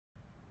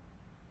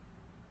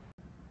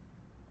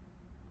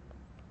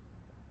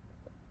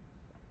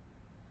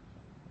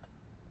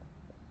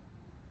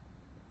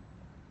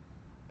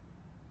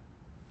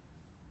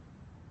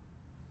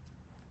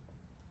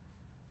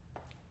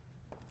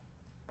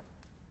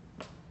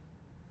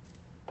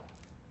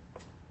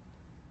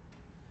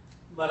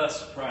Let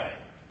us pray.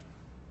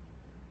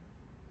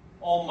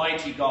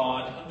 Almighty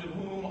God, unto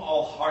whom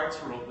all hearts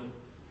are open,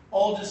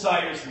 all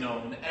desires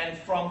known, and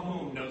from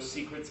whom no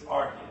secrets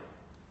are hid,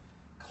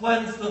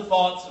 cleanse the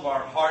thoughts of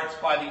our hearts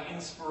by the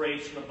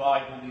inspiration of thy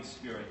Holy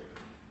Spirit,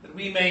 that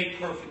we may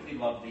perfectly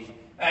love thee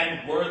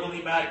and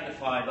worthily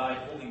magnify thy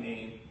holy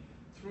name,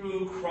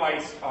 through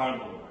Christ our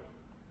Lord.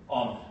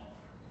 Amen.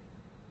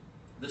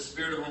 The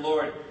Spirit of the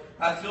Lord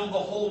hath filled the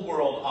whole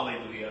world,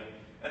 alleluia,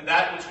 and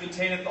that which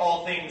containeth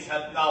all things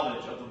hath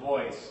knowledge of the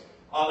voice.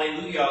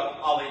 Alleluia,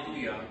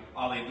 alleluia,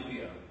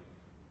 alleluia.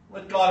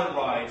 Let God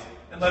arise,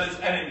 and let his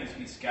enemies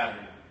be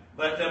scattered.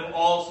 Let them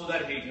also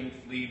that hate him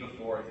flee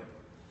before him.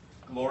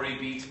 Glory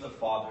be to the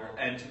Father,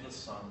 and to the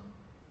Son,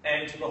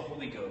 and to the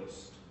Holy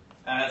Ghost,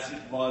 as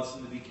it was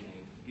in the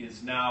beginning,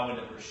 is now, and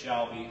ever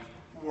shall be,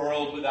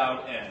 world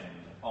without end.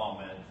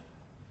 Amen.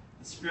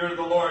 The Spirit of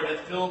the Lord hath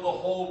filled the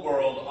whole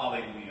world,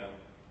 alleluia,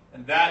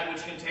 and that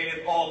which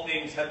containeth all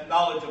things hath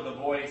knowledge of the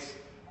voice.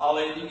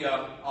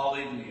 Alleluia,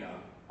 alleluia,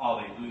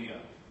 alleluia.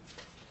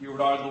 Hear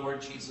what our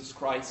Lord Jesus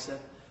Christ said.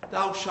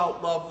 Thou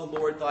shalt love the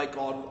Lord thy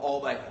God with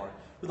all thy heart,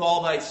 with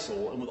all thy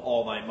soul, and with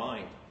all thy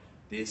mind.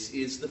 This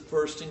is the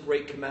first and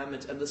great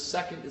commandment, and the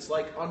second is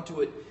like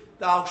unto it.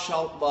 Thou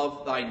shalt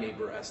love thy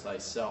neighbor as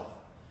thyself.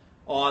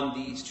 On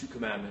these two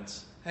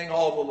commandments hang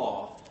all the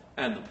law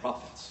and the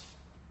prophets.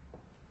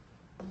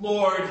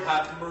 Lord,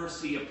 have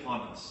mercy upon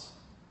us.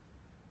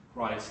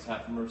 Christ,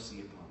 have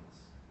mercy upon us.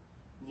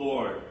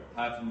 Lord,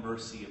 have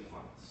mercy upon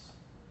us.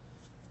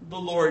 The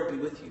Lord be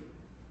with you.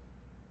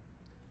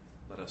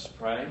 Let us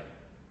pray.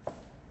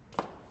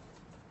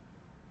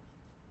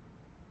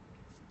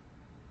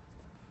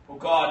 O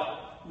God,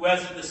 who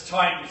has at this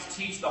time dost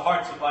teach the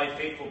hearts of thy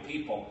faithful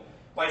people,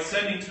 by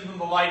sending to them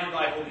the light of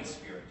thy Holy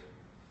Spirit,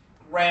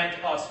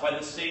 grant us by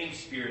the same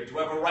Spirit to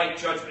have a right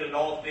judgment in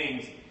all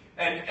things,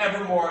 and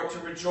evermore to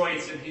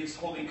rejoice in his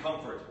holy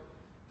comfort,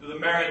 through the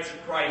merits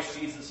of Christ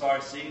Jesus our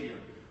Savior,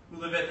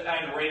 who liveth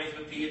and reigneth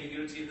with thee in the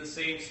unity of the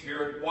same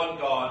Spirit, one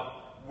God,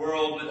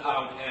 world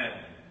without end.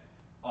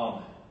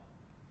 Amen.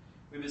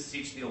 We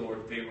beseech thee, O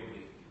Lord,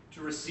 favorably,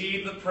 to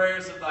receive the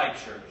prayers of thy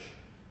church,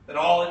 that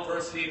all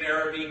adversity and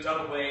error being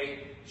done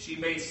away, she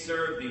may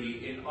serve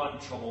thee in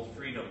untroubled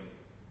freedom.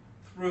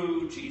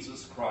 Through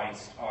Jesus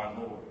Christ our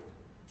Lord.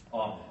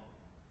 Amen.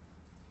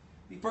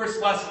 The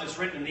first lesson is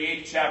written in the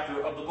 8th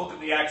chapter of the book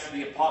of the Acts of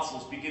the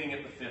Apostles, beginning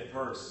at the 5th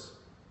verse.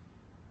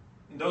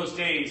 In those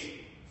days,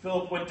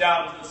 Philip went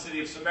down to the city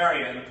of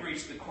Samaria and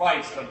preached the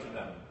Christ unto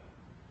them.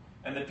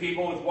 And the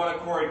people with one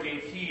accord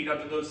gave heed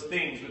unto those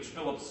things which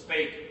Philip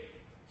spake,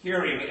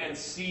 hearing and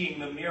seeing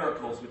the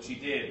miracles which he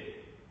did.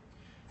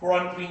 For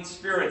unclean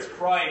spirits,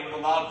 crying with a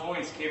loud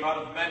voice, came out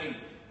of many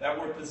that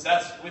were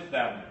possessed with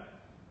them,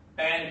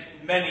 and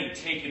many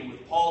taken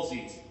with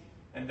palsies,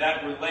 and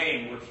that were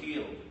lame were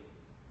healed.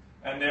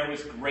 And there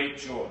was great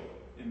joy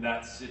in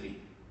that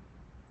city.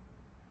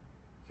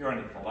 Here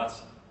endeth the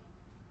lesson.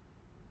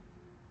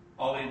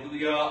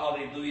 Alleluia,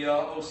 alleluia.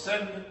 O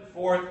send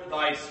forth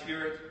thy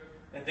Spirit,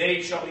 and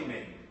they shall be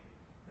made.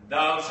 And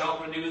thou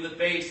shalt renew the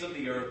face of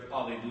the earth.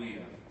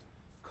 Alleluia.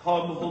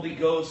 Come, Holy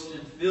Ghost,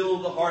 and fill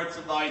the hearts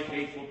of thy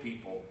faithful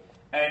people,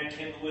 and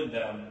kindle in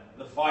them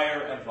the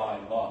fire of thy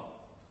love.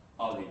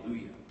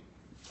 Alleluia.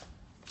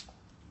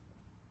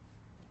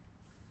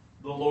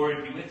 The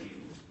Lord be with you.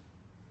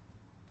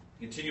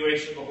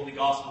 Continuation of the Holy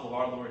Gospel of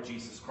our Lord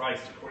Jesus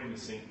Christ according to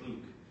St.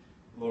 Luke.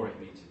 Glory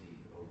be to thee,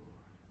 O Lord.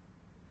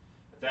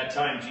 At that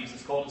time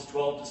Jesus called his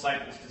 12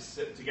 disciples to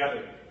sit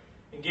together,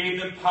 and gave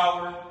them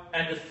power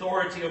and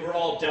authority over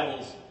all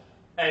devils,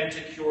 and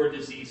to cure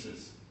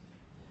diseases.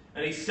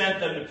 And he sent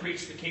them to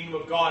preach the kingdom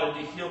of God,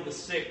 and to heal the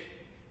sick.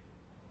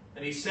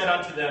 And he said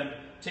unto them,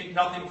 Take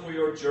nothing for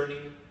your journey,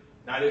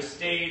 neither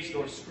staves,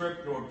 nor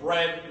scrip, nor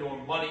bread, nor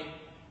money,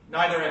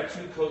 neither have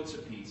 2 coats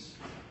apiece.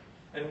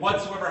 And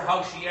whatsoever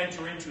house ye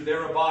enter into,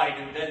 there abide,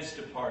 and thence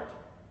depart.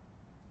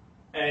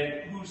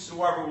 And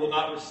whosoever will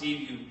not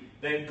receive you,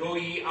 then go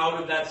ye out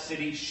of that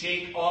city,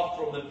 shake off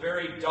from the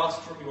very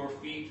dust from your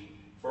feet,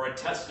 for a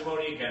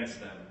testimony against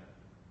them.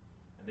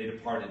 And they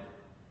departed,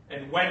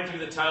 and went through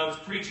the towns,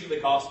 preaching the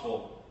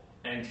gospel,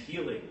 and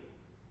healing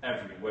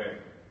everywhere.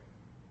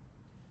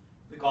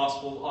 The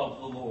gospel of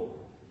the Lord.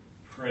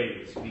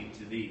 Praise be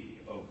to thee,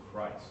 O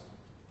Christ.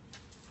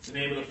 In the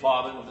name of the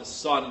Father, and of the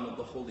Son, and of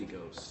the Holy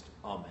Ghost.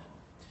 Amen.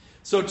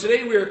 So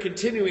today we are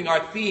continuing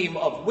our theme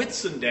of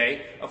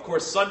Whitsunday. Of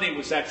course, Sunday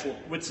was actual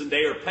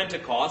Whitsunday or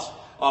Pentecost,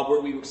 where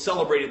we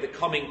celebrated the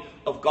coming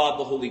of God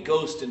the Holy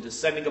Ghost and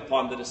descending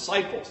upon the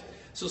disciples.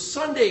 So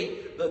Sunday,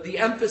 the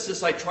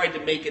emphasis I tried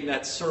to make in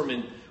that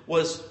sermon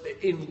was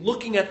in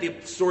looking at the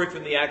story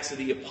from the Acts of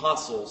the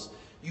Apostles.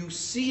 You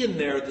see in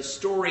there the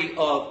story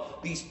of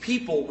these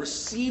people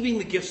receiving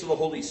the gifts of the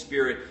Holy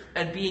Spirit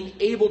and being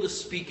able to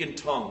speak in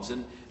tongues.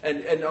 And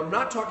I'm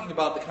not talking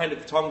about the kind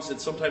of tongues that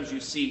sometimes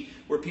you see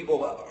where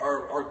people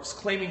are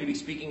claiming to be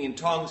speaking in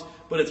tongues,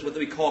 but it's what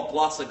we call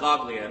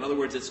glossogoglia. In other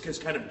words, it's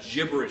just kind of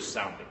gibberish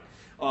sounding.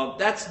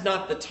 That's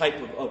not the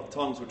type of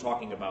tongues we're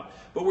talking about.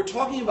 But we're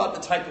talking about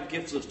the type of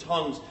gifts of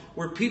tongues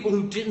where people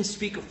who didn't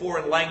speak a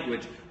foreign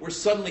language were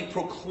suddenly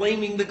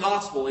proclaiming the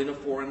gospel in a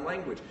foreign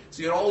language.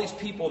 So you had all these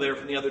people there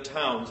from the other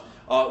towns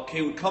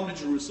who would come to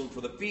Jerusalem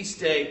for the feast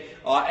day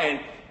and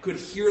could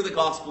hear the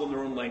gospel in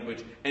their own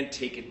language and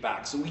take it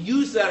back. So we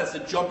use that as a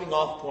jumping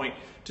off point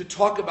to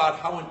talk about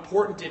how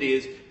important it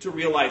is to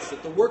realize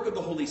that the work of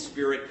the Holy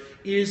Spirit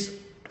is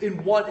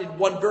in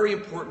one very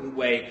important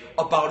way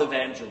about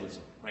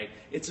evangelism. Right?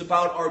 It's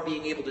about our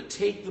being able to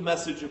take the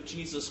message of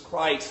Jesus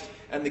Christ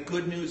and the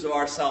good news of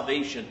our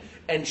salvation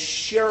and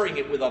sharing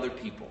it with other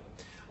people.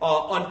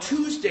 On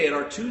Tuesday, at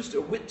our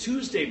Whit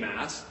Tuesday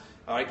Mass,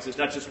 because it's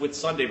not just Whit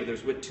Sunday, but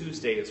there's Whit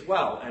Tuesday as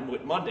well, and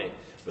Whit Monday.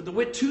 But the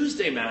Whit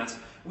Tuesday Mass,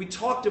 we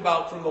talked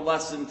about from the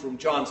lesson from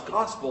John's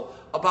Gospel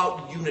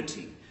about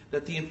unity.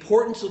 That the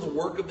importance of the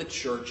work of the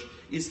church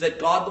is that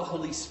God the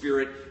Holy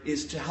Spirit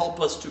is to help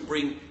us to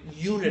bring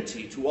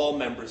unity to all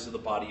members of the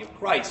body of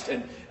Christ.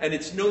 And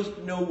it's no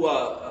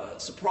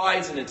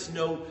surprise and it's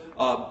no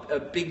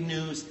big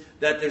news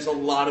that there's a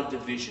lot of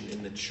division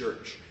in the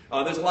church.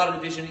 There's a lot of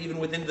division even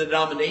within the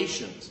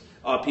denominations.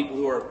 People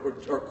who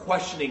are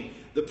questioning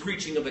the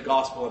preaching of the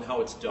gospel and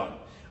how it's done.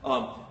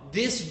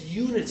 This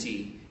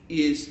unity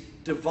is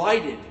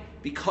divided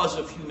because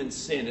of human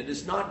sin. It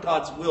is not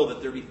God's will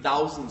that there be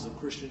thousands of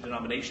Christian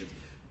denominations.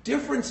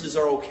 Differences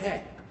are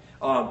okay.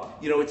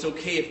 It's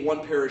okay if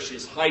one parish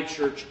is high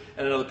church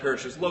and another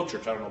parish is low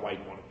church. I don't know why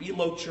you want to be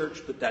low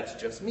church, but that's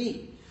just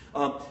me.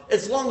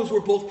 As long as we're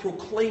both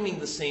proclaiming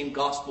the same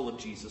gospel of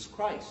Jesus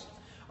Christ.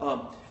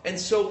 And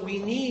so we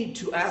need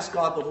to ask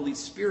God the Holy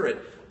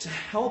Spirit to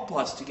help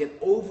us to get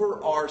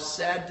over our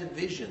sad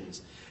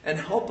divisions and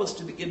help us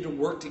to begin to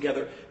work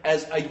together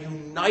as a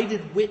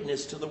united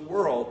witness to the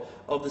world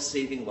of the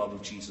saving love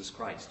of Jesus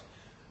Christ.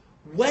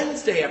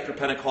 Wednesday after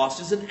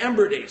Pentecost is an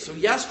Ember Day. So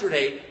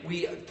yesterday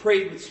we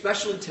prayed with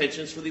special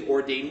intentions for the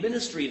ordained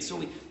ministry. And so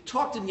we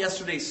talked in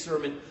yesterday's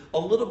sermon a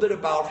little bit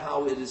about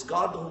how it is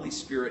God the Holy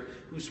Spirit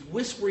who's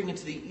whispering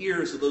into the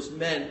ears of those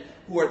men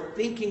who are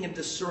thinking and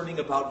discerning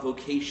about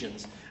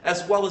vocations,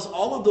 as well as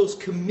all of those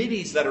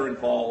committees that are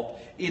involved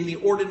in the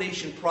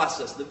ordination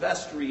process, the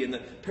vestry and the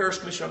parish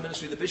commission on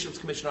ministry, the bishop's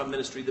commission on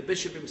ministry, the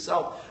bishop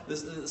himself,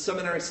 the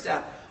seminary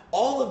staff.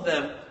 All of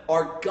them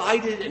are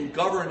guided and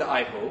governed,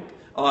 I hope,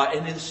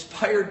 and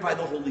inspired by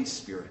the Holy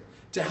Spirit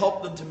to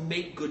help them to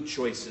make good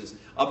choices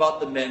about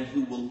the men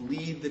who will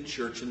lead the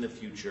church in the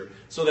future,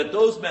 so that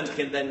those men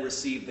can then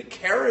receive the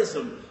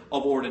charism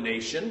of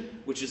ordination,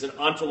 which is an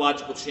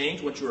ontological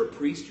change. Once you're a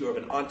priest, you have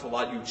an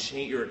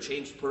you're a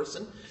changed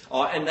person,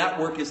 and that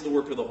work is the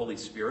work of the Holy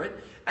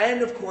Spirit.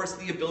 And of course,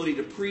 the ability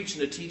to preach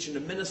and to teach and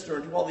to minister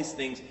and do all these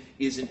things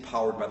is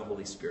empowered by the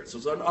Holy Spirit. So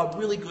it's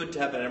really good to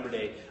have an Ember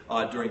Day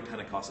during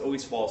Pentecost. It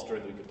always falls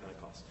during the week of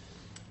Pentecost.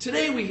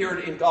 Today we hear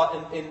in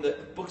the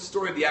book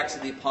Story of the Acts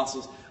of the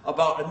Apostles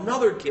about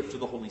another gift of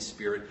the Holy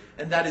Spirit,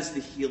 and that is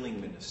the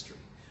healing ministry.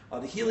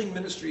 The healing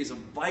ministry is a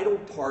vital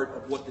part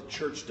of what the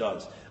church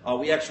does.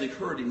 We actually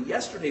heard in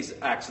yesterday's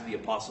Acts of the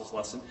Apostles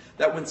lesson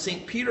that when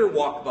St. Peter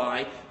walked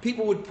by,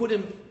 people would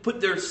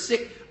put their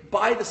sick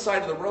by the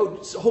side of the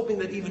road, hoping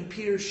that even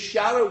Peter's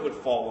shadow would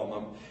fall on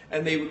them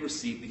and they would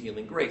receive the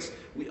healing grace.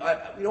 We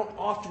don't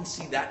often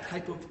see that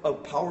type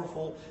of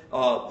powerful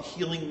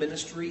healing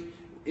ministry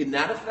in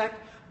that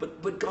effect.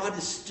 But God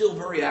is still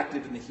very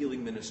active in the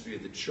healing ministry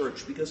of the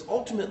church, because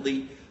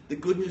ultimately the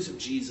good news of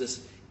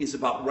Jesus is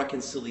about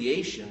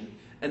reconciliation,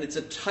 and it's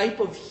a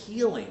type of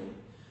healing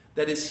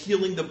that is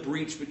healing the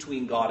breach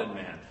between God and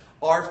man.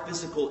 Our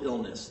physical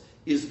illness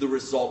is the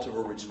result of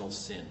original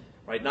sin,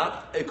 right?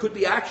 It could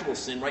be actual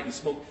sin, right? You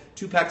smoke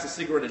 2 packs of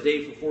cigarette a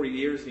day for 40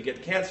 years and you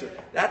get cancer.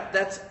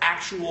 That's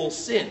actual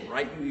sin,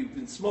 right? You've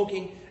been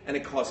smoking and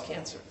it caused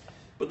cancer.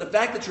 But the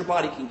fact that your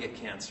body can get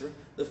cancer,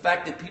 the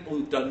fact that people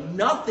who've done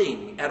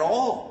nothing at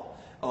all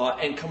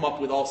and come up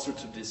with all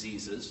sorts of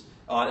diseases,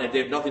 and they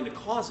have nothing to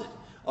cause it,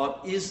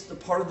 is the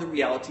part of the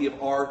reality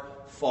of our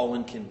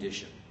fallen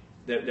condition.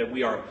 That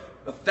we are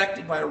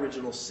affected by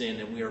original sin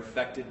and we are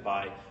affected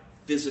by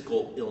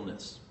physical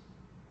illness.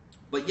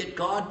 But yet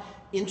God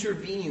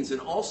intervenes in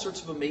all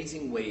sorts of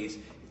amazing ways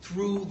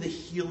through the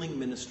healing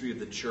ministry of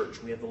the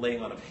church. We have the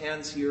laying on of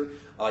hands here.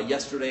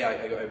 Yesterday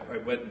I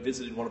went and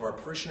visited one of our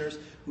parishioners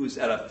who's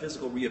at a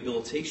physical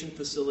rehabilitation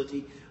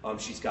facility.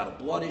 She's got a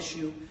blood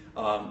issue.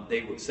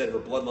 They said her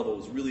blood level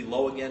was really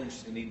low again and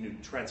she's going to need a new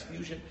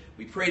transfusion.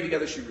 We prayed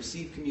together. She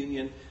received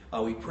communion.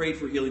 We prayed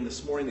for healing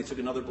this morning. They took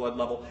another blood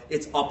level.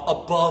 It's up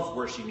above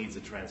where she needs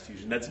a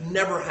transfusion. That's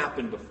never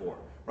happened before.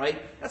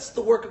 Right? That's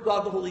the work of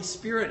God the Holy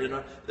Spirit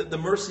and the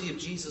mercy of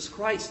Jesus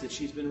Christ, that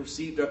she's been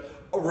received a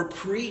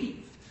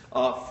reprieve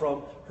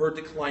from her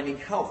declining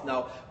health.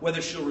 Now,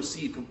 whether she'll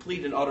receive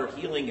complete and utter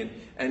healing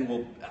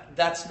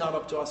that's not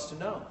up to us to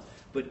know.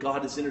 But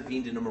God has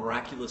intervened in a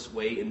miraculous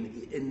way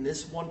in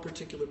this one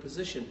particular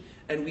position,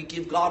 and we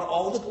give God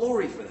all the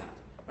glory for that,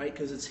 right?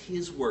 Because it's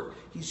His work.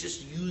 He's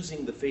just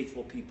using the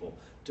faithful people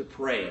to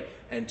pray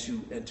and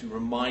to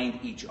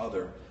remind each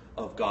other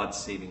of God's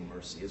saving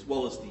mercy, as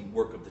well as the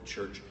work of the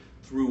church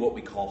through what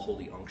we call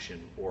holy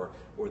unction or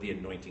the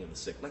anointing of the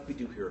sick, like we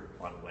do here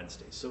on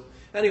Wednesday. So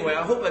anyway,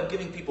 I hope I'm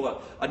giving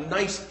people a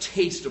nice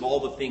taste of all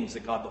the things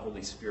that God the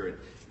Holy Spirit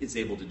is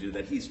able to do,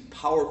 that he's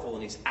powerful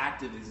and he's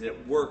active, he's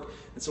at work.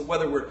 And so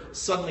whether we're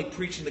suddenly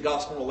preaching the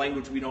gospel in a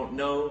language we don't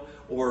know,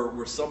 or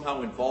we're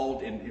somehow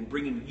involved in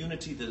bringing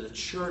unity to the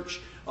church,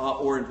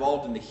 or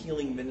involved in the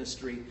healing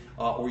ministry,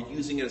 or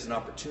using it as an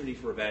opportunity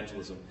for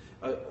evangelism,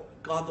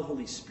 God the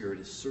Holy Spirit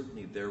is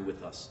certainly there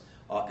with us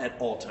at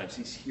all times.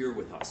 He's here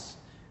with us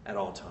at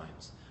all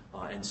times.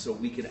 And so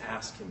we can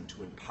ask him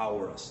to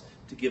empower us,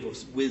 to give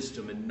us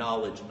wisdom and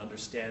knowledge and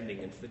understanding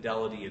and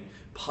fidelity and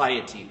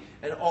piety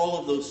and all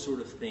of those sort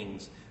of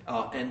things,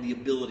 and the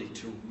ability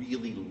to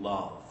really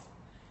love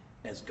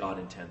as God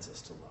intends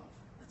us to love.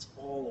 That's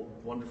all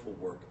a wonderful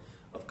work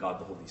of God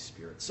the Holy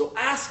Spirit. So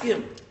ask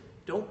him.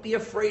 Don't be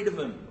afraid of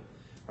him.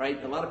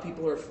 Right? A lot of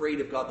people are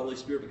afraid of God the Holy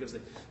Spirit because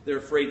they're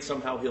afraid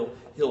somehow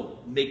he'll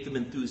make them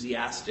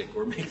enthusiastic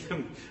or make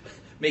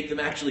them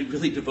actually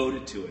really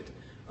devoted to it.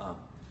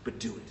 But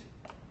do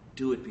it.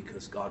 Do it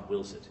because God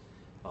wills it.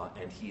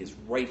 And he is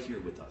right here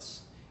with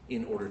us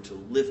in order to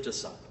lift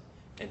us up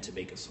and to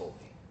make us holy.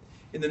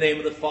 In the name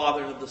of the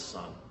Father, and of the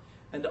Son,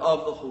 and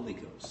of the Holy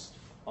Ghost.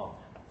 Amen.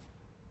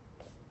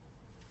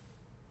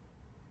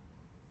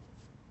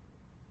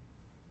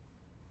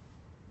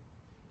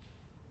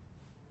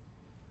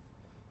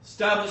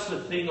 Establish the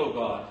thing, O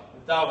God,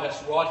 that thou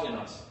hast wrought in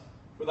us.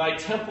 For thy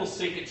temple's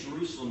sake at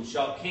Jerusalem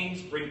shall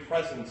kings bring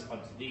presents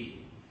unto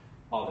thee.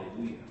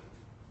 Alleluia.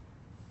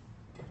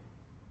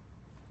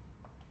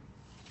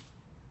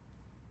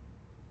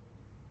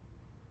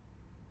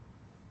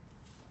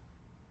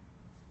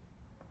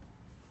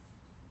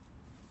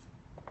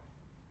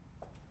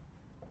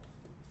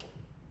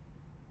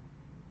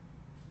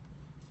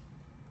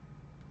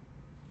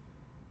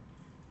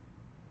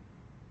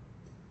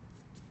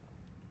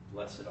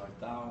 Blessed art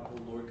thou,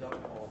 O Lord God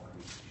of all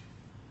creation.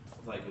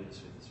 For thy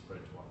goodness with this bread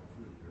to offer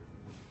fruit of the earth.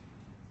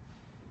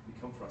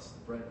 Become for us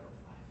the bread of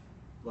life.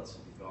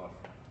 Blessed be God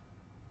forever.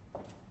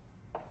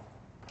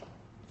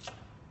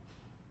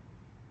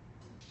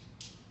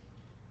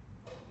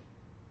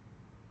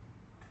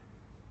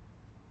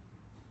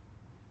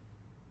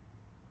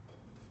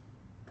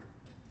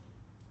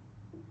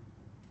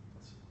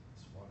 Blessed be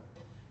this water.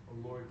 O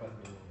Lord, by the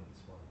meaning of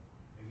this water,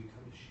 may we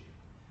come to share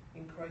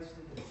in Christ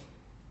and in thee.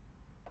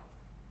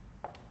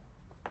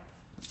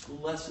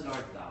 Blessed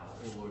art thou,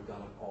 O Lord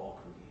God of all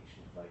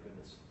creation, of thy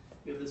goodness.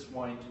 Give this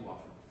wine to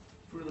offer,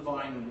 fruit of the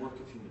vine and work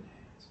of human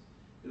hands.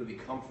 It will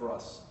become for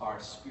us our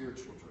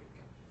spiritual drink.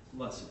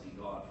 Blessed be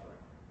God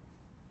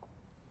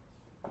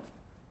forever.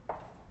 I'll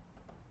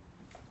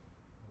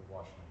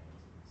wash my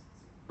hands against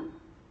this.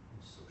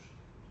 I'm so sure.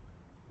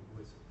 The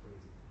voice of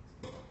praise and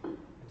thanksgiving.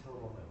 And tell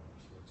of all my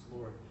wondrous works.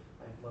 Lord,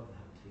 I have loved the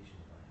habitation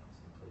of thy house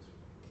and the place where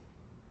thou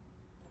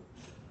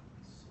dwellest.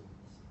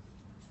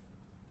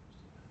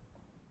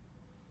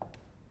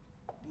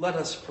 Let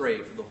us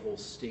pray for the whole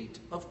state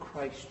of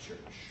Christ Church.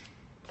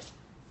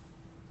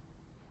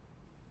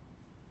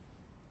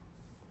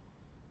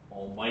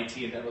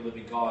 Almighty and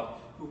ever-living God,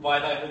 who by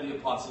thy holy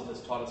apostle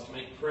hast taught us to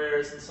make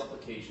prayers and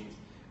supplications,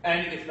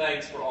 and to give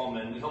thanks for all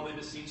men, we humbly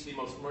beseech thee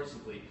most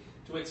mercifully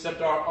to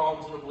accept our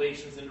alms and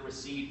oblations and to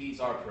receive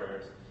these our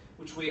prayers,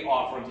 which we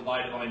offer unto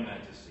thy divine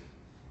majesty.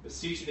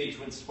 Beseech thee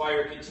to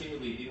inspire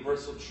continually the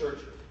universal church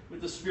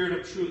with the spirit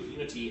of truth,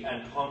 unity,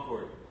 and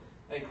concord,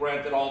 and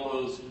grant that all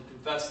those who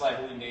confess thy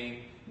holy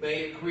name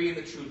may agree in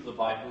the truth of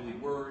thy holy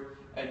word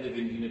and live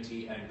in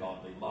unity and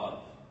godly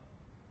love.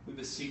 We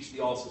beseech thee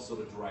also so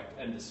to direct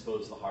and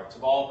dispose the hearts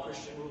of all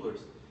Christian rulers,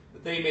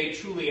 that they may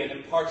truly and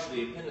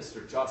impartially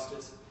administer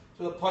justice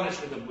to the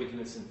punishment of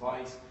wickedness and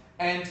vice,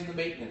 and to the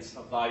maintenance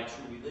of thy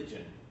true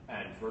religion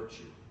and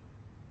virtue.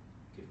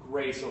 Give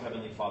grace, O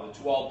Heavenly Father,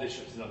 to all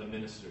bishops and other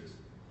ministers,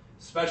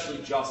 especially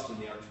Justin,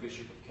 the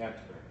Archbishop of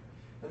Canterbury,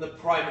 and the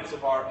primates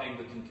of our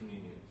Anglican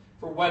communion,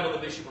 for Wendell, the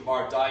bishop of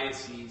our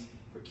diocese,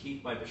 for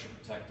Keith, my bishop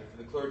protector, for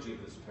the clergy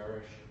of this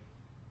parish,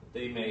 that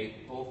they may,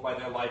 both by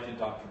their life and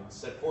doctrine,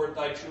 set forth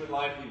thy true and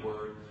lively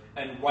word,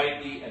 and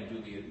rightly and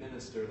duly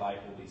administer thy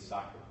holy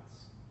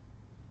sacraments.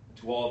 And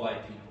to all thy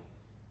people,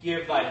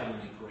 give thy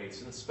heavenly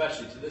grace, and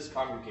especially to this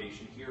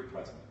congregation here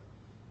present,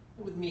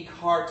 and with meek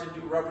heart and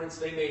due reverence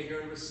they may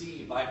hear and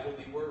receive thy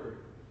holy word,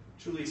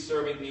 truly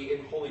serving thee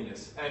in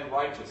holiness and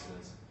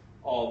righteousness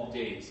all the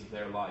days of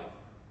their life.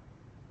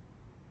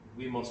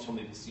 We most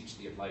humbly beseech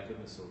thee of thy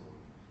goodness, O Lord,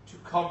 to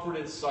comfort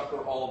and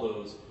succor all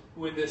those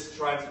who in this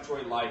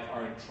transitory life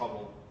are in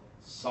trouble,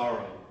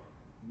 sorrow,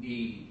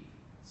 need,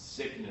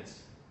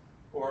 sickness,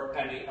 or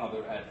any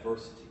other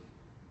adversity.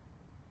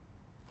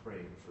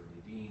 Praying for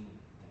Nadine,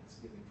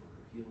 thanksgiving for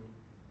her healing,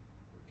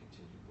 her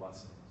continued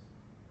blessings.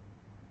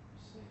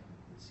 For Sam,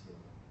 his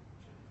healing,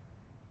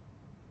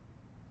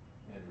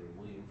 Jennifer. Andrew and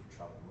William for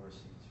travel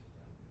mercies for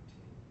them and their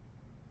team.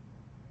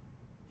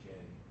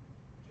 Jay,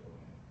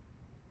 Joanne,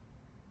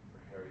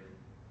 for Harriet.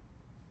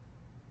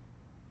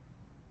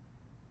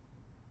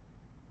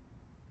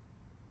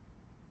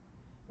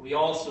 We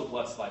also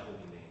bless thy holy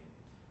name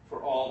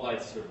for all thy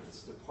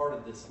servants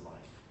departed this life,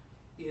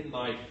 in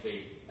thy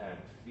faith and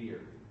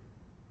fear.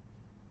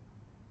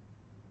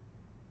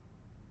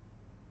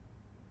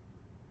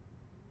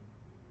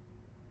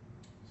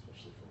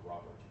 Especially for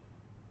Robert.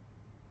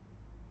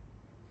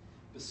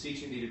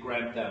 Beseeching thee to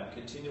grant them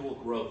continual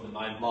growth in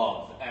thy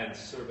love and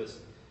service,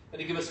 and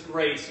to give us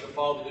grace to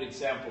follow the good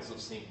examples of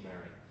St.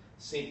 Mary,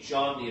 St.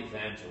 John the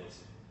Evangelist,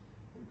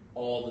 and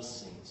all the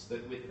saints,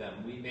 that with them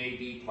we may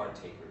be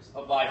partakers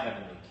of thy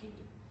heavenly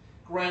kingdom.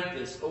 Grant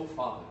this, O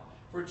Father,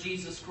 for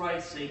Jesus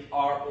Christ's sake,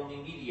 our only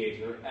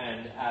mediator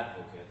and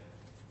advocate.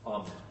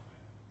 Amen.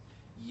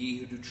 Ye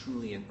who do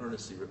truly and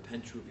earnestly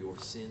repent you of your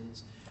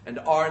sins, and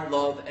are in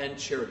love and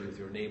charity with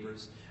your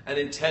neighbors, and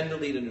intend to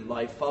lead a new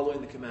life,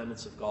 following the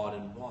commandments of God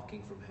and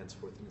walking from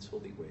henceforth in his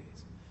holy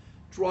ways,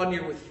 draw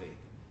near with faith,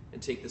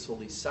 and take this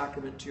holy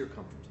sacrament to your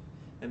comfort,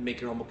 and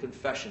make your humble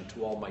confession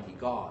to Almighty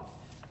God,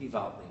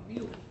 devoutly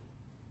kneeling.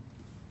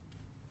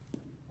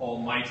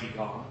 Almighty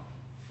God,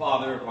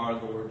 Father of our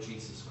Lord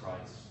Jesus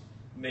Christ,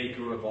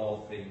 maker of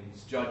all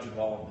things, judge of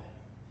all men,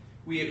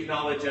 we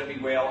acknowledge and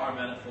bewail our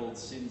manifold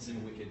sins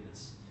and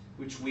wickedness,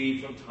 which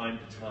we from time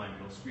to time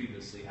most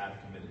grievously have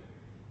committed,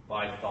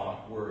 by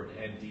thought, word,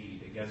 and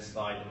deed, against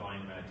thy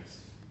divine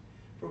majesty,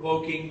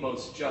 provoking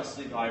most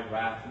justly thy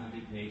wrath and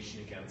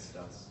indignation against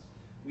us.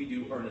 We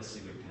do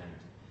earnestly repent,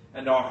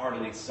 and are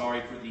heartily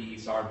sorry for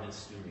these our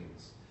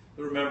misdoings.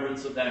 The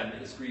remembrance of them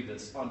is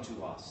grievous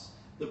unto us.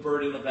 The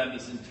burden of them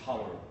is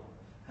intolerable.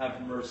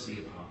 Have mercy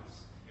upon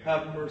us.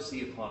 Have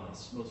mercy upon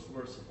us, most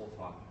merciful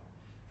Father.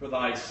 For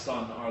thy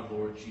Son, our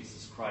Lord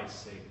Jesus Christ's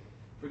sake,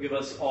 forgive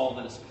us all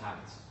that is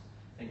past,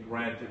 and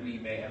grant that we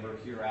may ever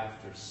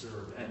hereafter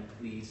serve and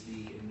please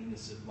thee in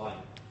unison life,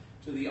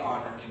 to the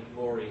honor and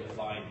glory of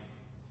thy name.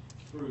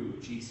 Through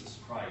Jesus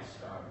Christ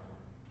our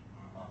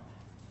Lord. Amen.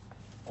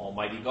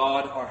 Almighty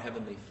God, our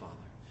heavenly Father,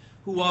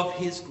 who of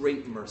his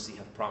great mercy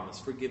hath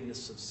promised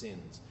forgiveness of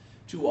sins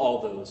to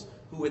all those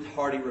who with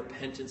hearty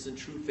repentance and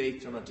true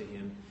faith turn unto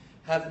him,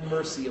 have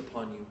mercy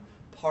upon you,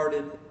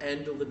 pardon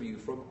and deliver you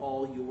from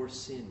all your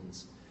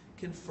sins,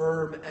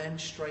 confirm and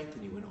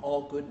strengthen you in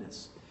all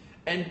goodness,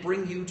 and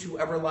bring you to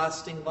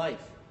everlasting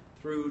life,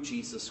 through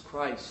Jesus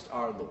Christ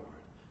our Lord.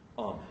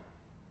 Amen.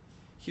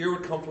 Hear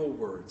with comfortable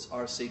words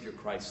our Savior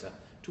Christ said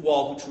to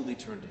all who truly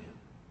turn to him.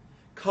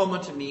 Come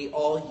unto me,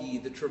 all ye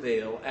that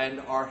travail and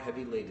are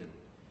heavy laden,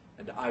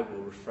 and I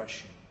will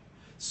refresh you.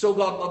 So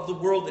God loved the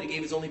world that he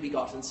gave his only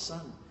begotten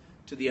Son,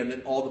 to the end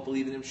that all that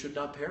believe in him should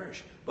not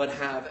perish, but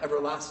have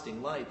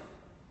everlasting life.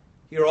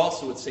 Here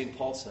also what St.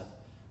 Paul said,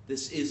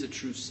 this is a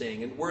true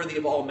saying, and worthy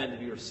of all men to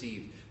be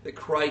received, that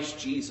Christ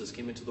Jesus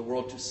came into the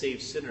world to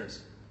save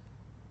sinners.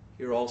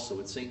 Here also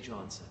what St.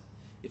 John said,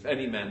 if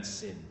any man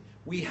sin,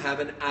 we have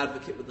an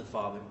advocate with the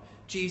Father,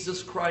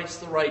 Jesus Christ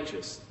the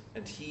righteous,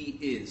 and he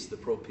is the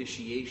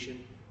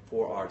propitiation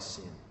for our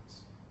sins.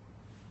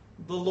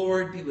 The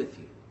Lord be with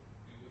you.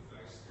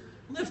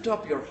 Lift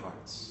up your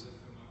hearts.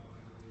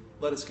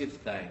 Let us give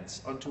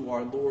thanks unto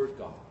our Lord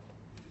God.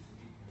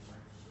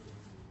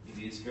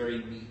 It is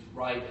very meet,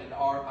 right, and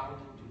our bounden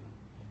duty,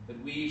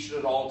 that we should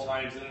at all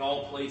times and in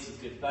all places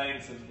give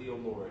thanks unto thee, O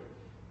Lord,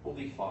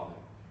 Holy Father,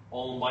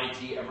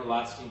 almighty,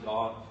 everlasting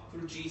God,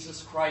 through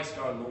Jesus Christ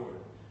our Lord,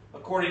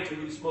 according to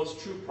whose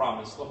most true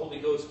promise the Holy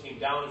Ghost came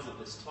down as at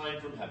this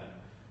time from heaven,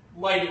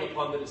 lighting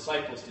upon the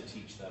disciples to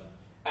teach them,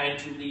 and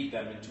to lead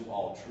them into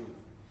all truth,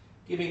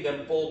 giving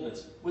them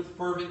boldness with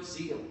fervent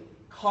zeal,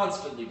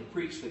 constantly to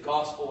preach the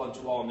gospel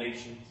unto all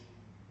nations,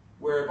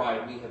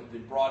 whereby we have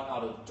been brought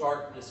out of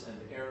darkness and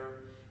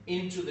error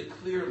into the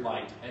clear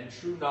light and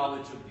true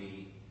knowledge of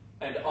thee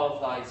and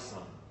of thy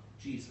Son,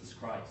 Jesus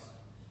Christ.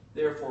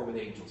 Therefore with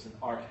angels and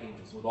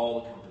archangels, and with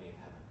all the company of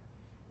heaven,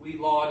 we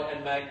laud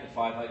and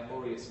magnify thy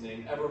glorious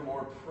name,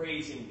 evermore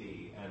praising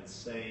thee and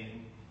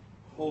saying,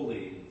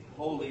 Holy,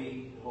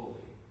 holy, holy,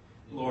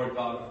 Lord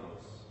God of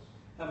hosts,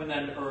 heaven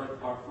and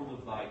earth are full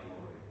of thy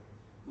glory.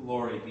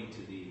 Glory be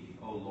to thee,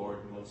 O Lord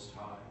most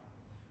high.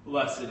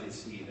 Blessed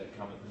is he that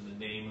cometh in the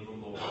name of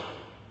the Lord.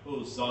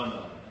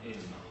 Hosanna in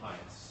the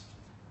highest.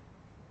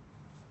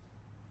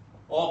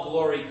 All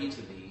glory be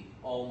to thee,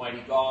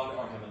 Almighty God,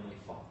 our heavenly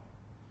Father,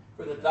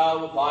 for that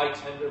thou with thy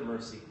tender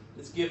mercy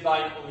didst give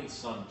thine only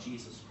Son,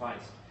 Jesus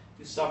Christ,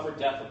 to suffer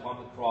death upon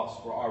the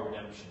cross for our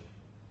redemption,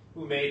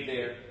 who made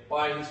there,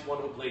 by his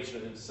one oblation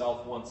of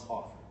himself once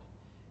offered,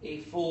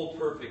 a full,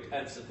 perfect,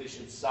 and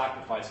sufficient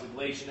sacrifice,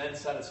 oblation, and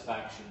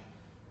satisfaction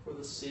for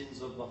the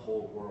sins of the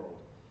whole world,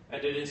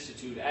 and did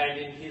institute, and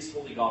in his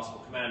holy gospel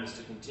command us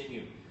to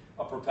continue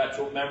a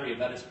perpetual memory of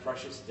that his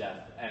precious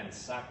death and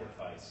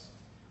sacrifice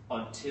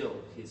until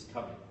his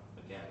coming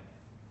again.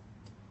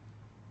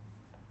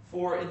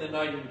 For in the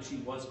night in which he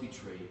was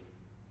betrayed,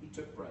 he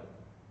took bread,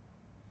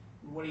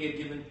 and when he had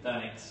given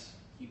thanks,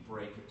 he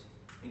brake it,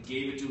 and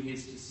gave it to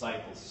his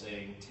disciples,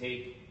 saying,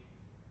 Take,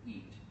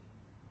 eat.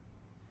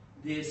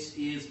 This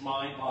is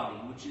my body,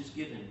 which is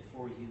given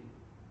for you.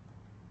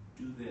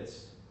 Do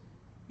this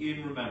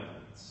in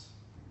remembrance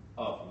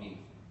of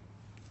me.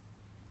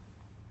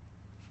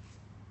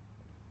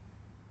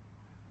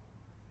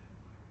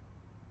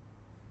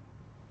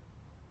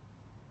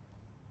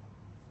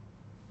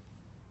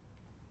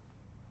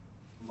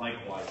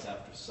 Likewise,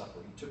 after supper,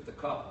 he took the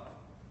cup.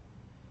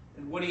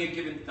 And when he had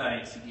given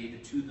thanks, he gave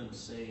it to them,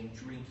 saying,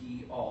 Drink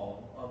ye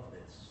all of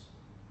this.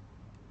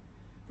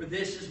 For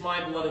this is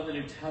my blood of the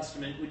New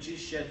Testament, which is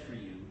shed for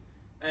you,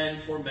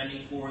 and for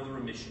many for the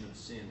remission of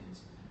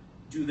sins.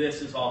 Do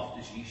this as oft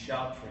as ye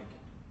shall drink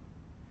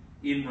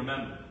it, in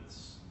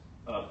remembrance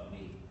of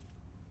me.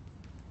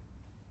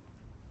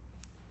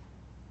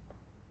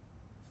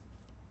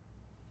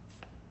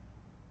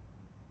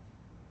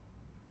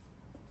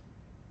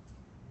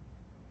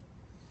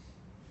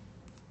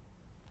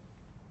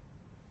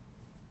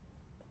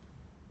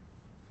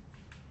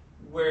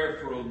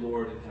 Wherefore, O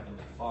Lord and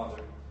Heavenly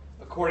Father,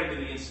 according to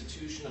the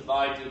institution of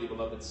thy dearly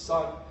beloved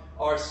Son,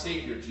 our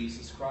Savior,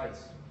 Jesus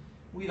Christ,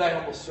 we thy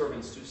humble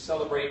servants do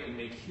celebrate and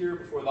make here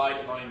before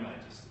thy divine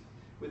majesty,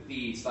 with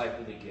these thy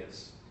holy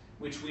gifts,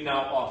 which we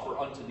now offer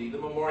unto thee, the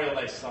memorial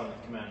thy Son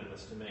hath commanded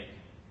us to make,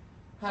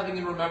 having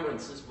in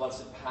remembrance his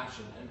blessed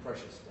passion and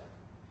precious death,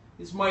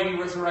 his mighty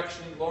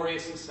resurrection and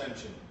glorious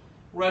ascension,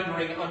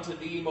 rendering unto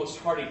thee most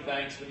hearty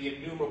thanks for the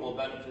innumerable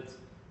benefits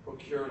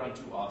procured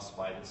unto us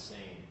by the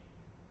same.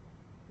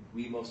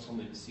 We most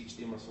humbly beseech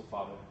thee, merciful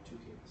Father, to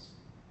hear us.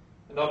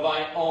 And of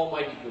thy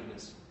almighty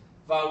goodness,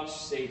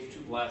 vouchsafe to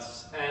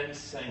bless and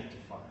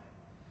sanctify,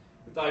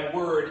 with thy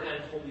word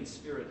and Holy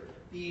Spirit,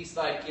 these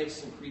thy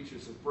gifts and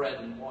creatures of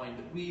bread and wine,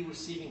 that we,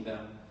 receiving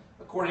them,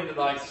 according to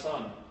thy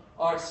Son,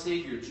 our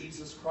Savior,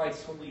 Jesus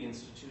Christ's holy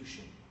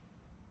institution,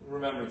 in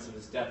remembrance of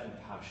his death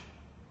and passion,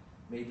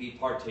 may be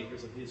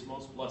partakers of his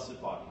most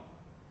blessed body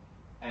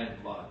and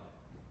blood.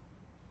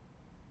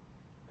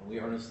 And we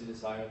earnestly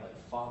desire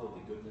thy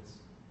fatherly goodness,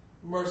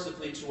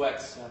 mercifully to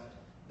accept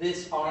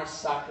this our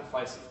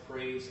sacrifice of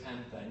praise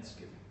and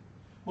thanksgiving,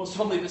 most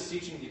humbly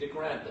beseeching thee to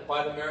grant that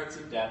by the merits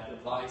and death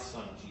of thy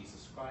Son,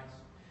 Jesus Christ,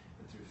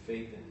 and through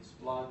faith in his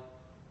blood,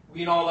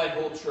 we and all thy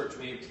whole church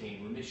may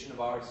obtain remission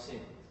of our sins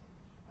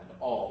and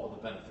all of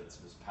the benefits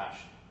of his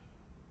passion.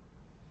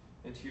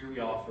 And here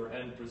we offer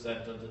and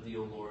present unto thee,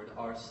 O Lord,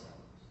 ourselves,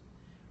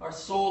 our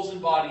souls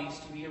and bodies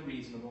to be a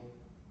reasonable,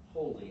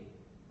 holy,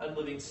 and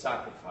living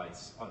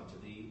sacrifice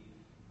unto thee,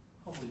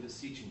 humbly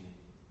beseeching thee,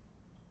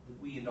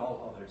 that we and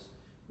all others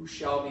who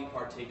shall be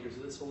partakers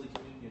of this holy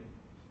communion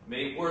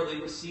may worthily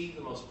receive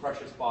the most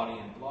precious body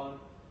and blood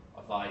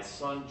of thy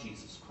Son,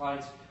 Jesus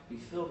Christ, be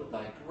filled with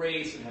thy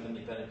grace and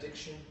heavenly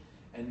benediction,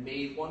 and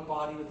made one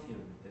body with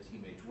him, that he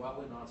may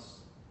dwell in us,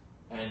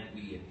 and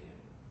we in him.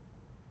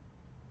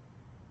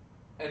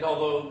 And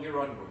although we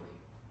are unworthy,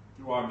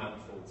 through our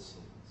manifold sins,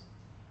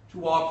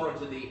 to offer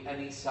unto thee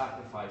any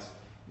sacrifice,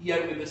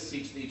 yet we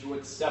beseech thee to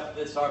accept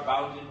this our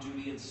bounden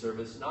duty and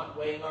service, not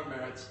weighing our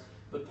merits,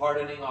 but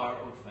pardoning our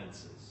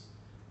offenses.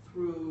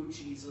 Through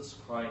Jesus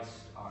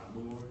Christ our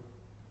Lord,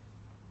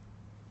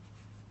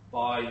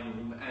 by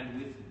whom and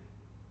with him,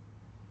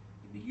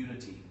 in the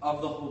unity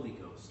of the Holy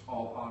Ghost,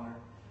 all honor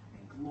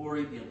and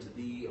glory be unto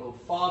thee, O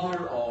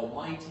Father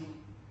Almighty,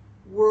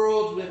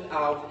 world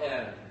without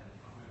end.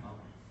 Amen.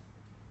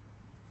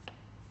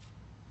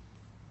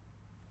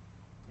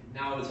 And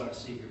now, as our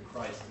Savior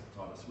Christ hath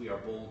taught us, we are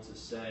bold to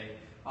say,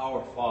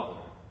 Our Father,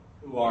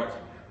 who art in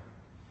heaven,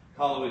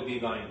 hallowed be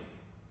thy name.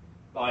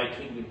 Thy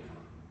kingdom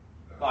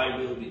come, thy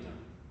will be done,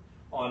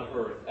 on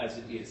earth as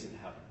it is in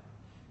heaven.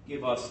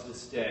 Give us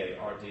this day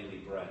our daily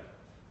bread,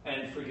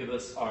 and forgive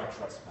us our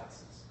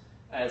trespasses,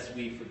 as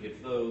we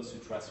forgive those who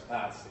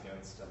trespass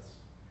against us.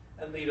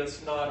 And lead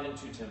us not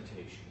into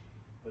temptation,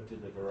 but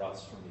deliver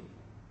us from evil.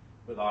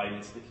 For thine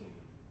is the kingdom,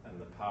 and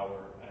the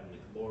power, and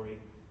the glory,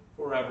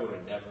 forever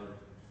and ever.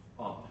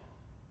 Amen.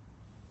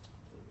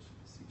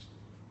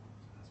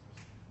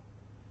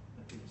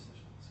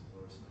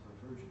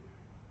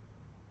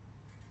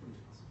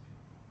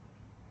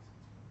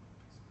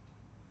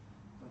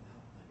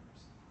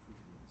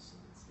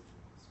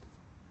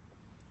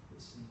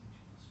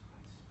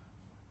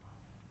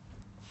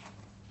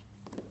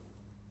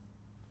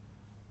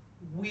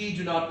 We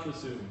do not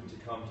presume to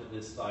come to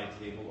this thy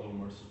table, O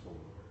merciful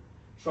Lord,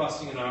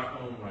 trusting in our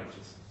own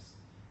righteousness,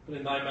 but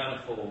in thy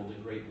manifold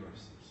and great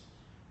mercies.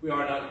 We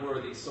are not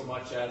worthy so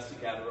much as to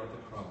gather up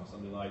the crumbs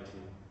under thy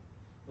table,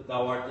 but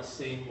thou art the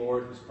same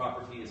Lord whose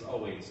property is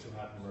always to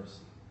have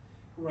mercy.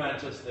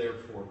 Grant us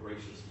therefore,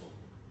 gracious Lord,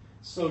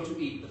 so to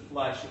eat the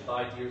flesh of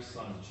thy dear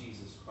Son,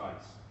 Jesus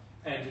Christ,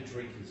 and to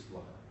drink his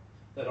blood,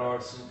 that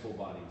our sinful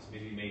bodies may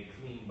be made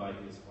clean by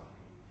his body,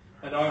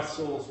 and our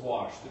souls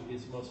washed through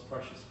his most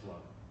precious blood,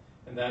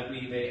 and that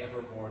we may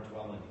evermore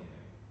dwell in him,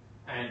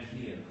 and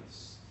he in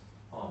us.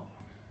 Amen.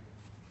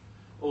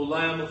 O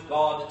Lamb of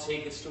God, that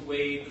takest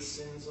away the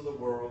sins of the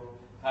world,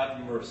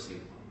 have mercy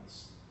upon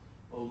us.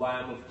 O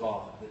Lamb of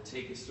God, that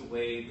takest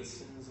away the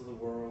sins of the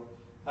world,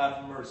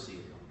 have mercy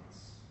upon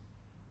us.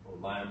 O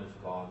Lamb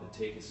of God, that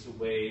takest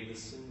away the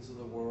sins of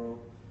the world,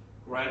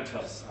 grant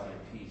us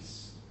thy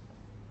peace.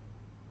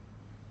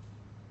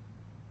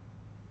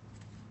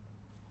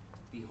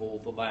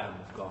 Behold the Lamb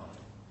of God.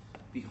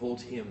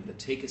 Behold him that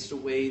takest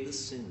away the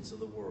sins of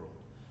the world.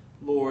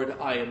 Lord,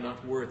 I am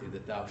not worthy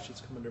that thou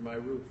shouldst come under my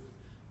roof,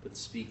 but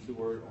speak the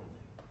word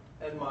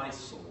only, and my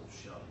soul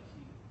shall be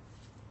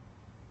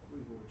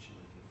healed. Reward shall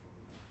I give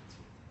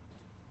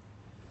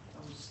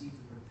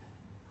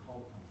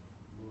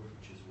Lord,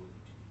 which is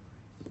worthy to be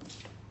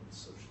praised. And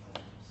so shall I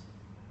do.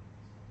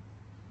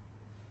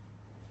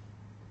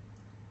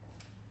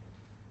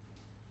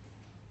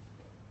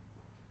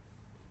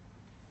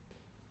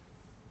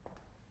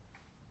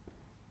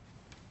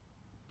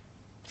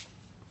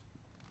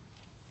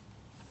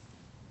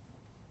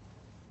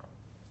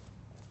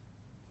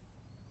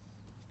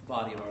 The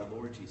body of our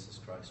Lord Jesus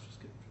Christ was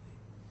given for thee.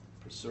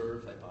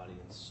 Preserve thy body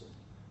and soul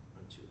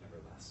unto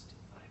everlasting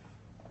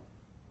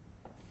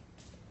life.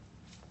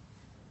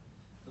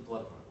 The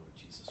blood of our Lord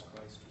Jesus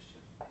Christ was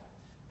shed for thee.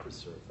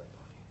 Preserve thy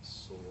body and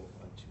soul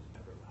unto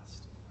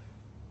everlasting life.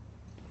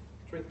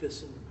 Drink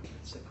this in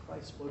remembrance that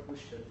Christ's blood was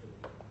shed for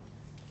thee.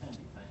 And be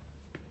thankful.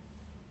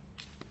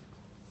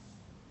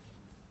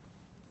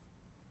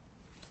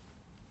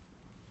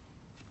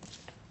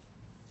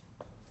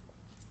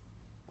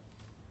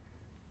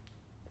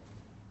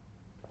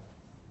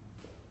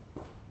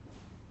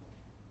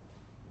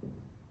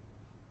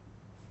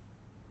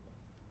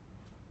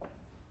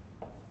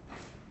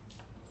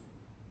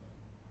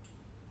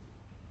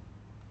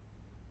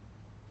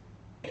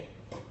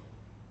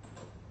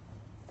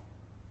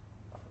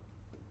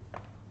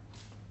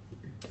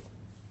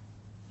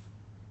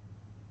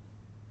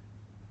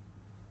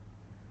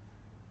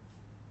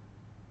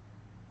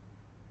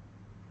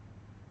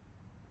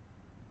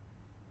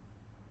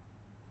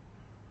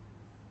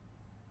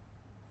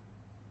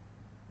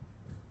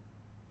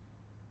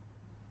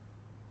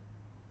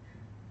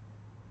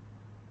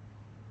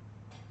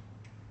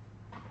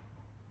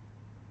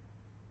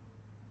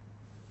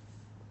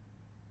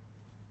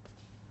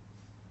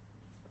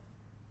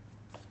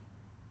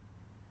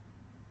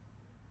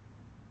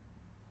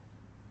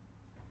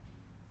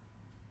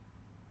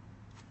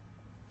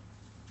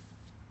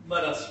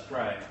 Let us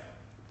pray.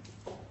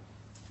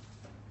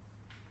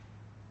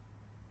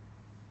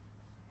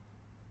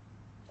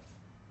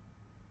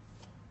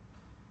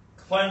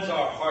 Cleanse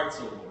our hearts,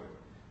 O Lord,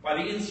 by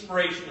the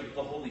inspiration of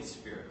the Holy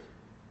Spirit,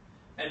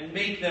 and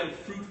make them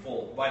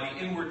fruitful by the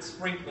inward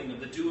sprinkling of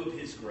the dew of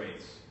his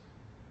grace.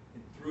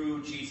 And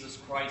through Jesus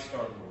Christ our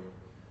Lord,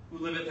 who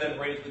liveth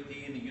and reigneth with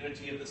thee in the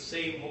unity of the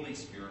same Holy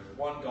Spirit,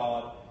 one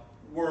God,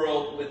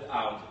 world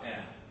without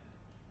end.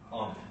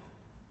 Amen.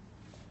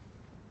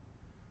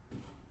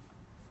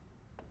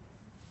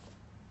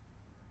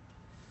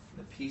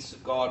 The peace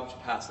of God which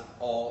passeth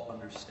all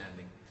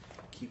understanding,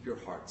 keep your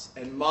hearts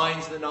and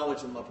minds in the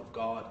knowledge and love of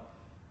God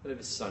and of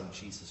his Son,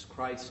 Jesus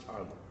Christ our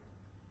Lord.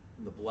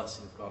 And the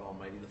blessing of God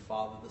Almighty, the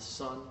Father, the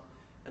Son,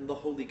 and the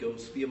Holy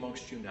Ghost be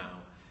amongst you now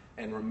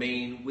and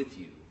remain with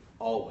you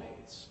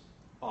always.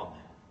 Amen.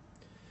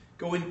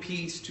 Go in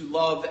peace to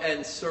love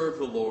and serve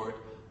the Lord.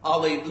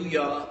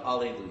 Alleluia,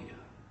 alleluia.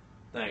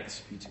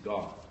 Thanks be to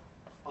God.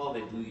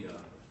 Alleluia,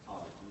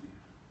 alleluia.